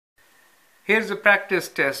Here's a practice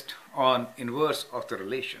test on inverse of the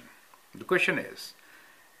relation. The question is,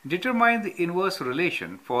 determine the inverse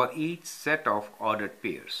relation for each set of ordered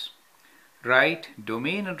pairs. Write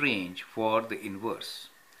domain and range for the inverse.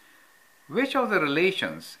 Which of the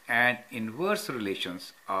relations and inverse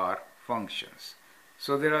relations are functions?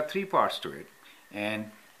 So there are three parts to it, and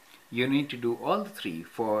you need to do all the three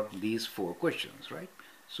for these four questions, right?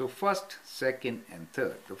 So first, second, and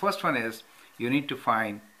third. The first one is you need to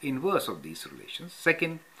find inverse of these relations.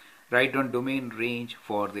 Second, write down domain range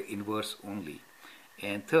for the inverse only.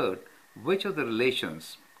 And third, which of the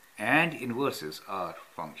relations and inverses are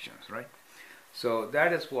functions, right? So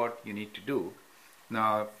that is what you need to do.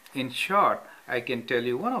 Now, in short, I can tell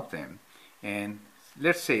you one of them. And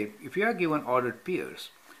let's say if you are given ordered pairs,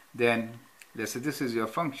 then let's say this is your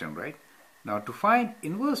function, right? Now, to find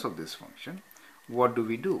inverse of this function, what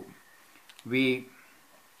do? We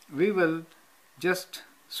will just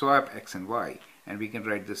swap x and y, and we can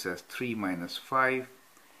write this as 3 minus 5,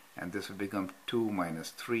 and this will become 2 minus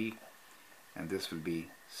 3, and this will be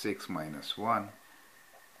 6 minus 1,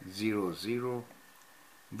 0, 0.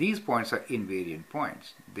 These points are invariant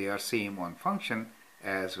points. They are same on function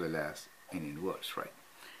as well as in inverse, right?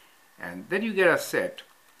 And then you get a set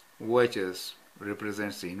which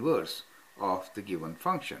represents the inverse of the given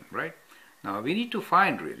function, right? Now we need to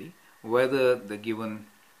find really whether the given,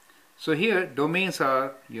 so here domains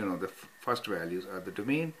are, the first values are the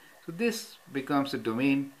domain. So this becomes the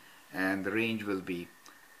domain and the range will be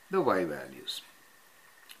the y values.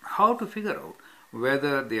 How to figure out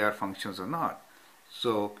whether they are functions or not?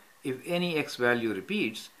 So if any x value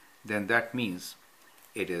repeats, then that means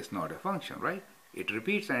it is not a function, right? It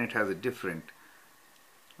repeats and it has a different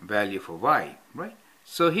value for y, right?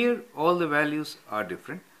 So here all the values are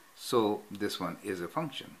different, so this one is a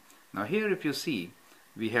function. Now here if you see,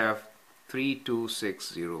 we have 3, 2,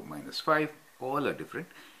 6, 0, minus 5, all are different,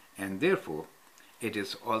 and therefore it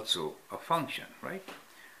is also a function, right?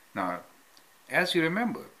 Now, as you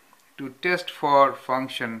remember, to test for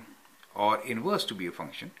function or inverse to be a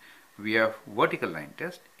function, we have vertical line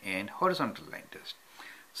test and horizontal line test.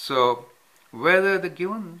 So whether the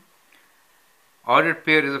given ordered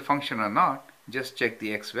pair is a function or not, just check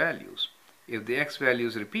the x values. If the x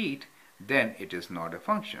values repeat, then it is not a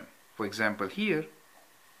function. For example, here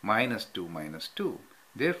minus 2 minus 2.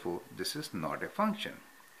 Therefore, this is not a function.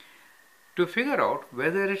 To figure out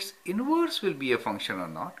whether its inverse will be a function or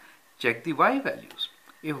not, check the y values.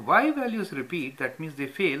 If y values repeat, that means they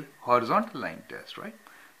fail horizontal line test, right?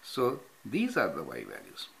 So these are the y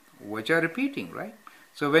values which are repeating, right?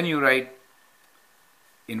 So when you write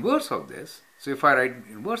inverse of this, so if I write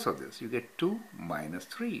inverse of this, you get 2 minus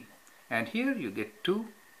 3. And here you get 2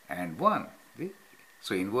 and 1.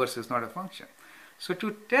 So inverse is not a function. So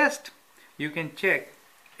to test, you can check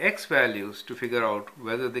x values to figure out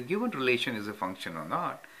whether the given relation is a function or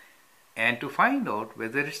not. And to find out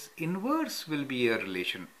whether its inverse will be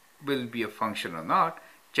a function or not,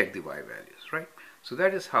 check the y values, right? So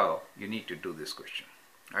that is how you need to do this question.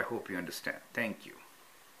 I hope you understand. Thank you.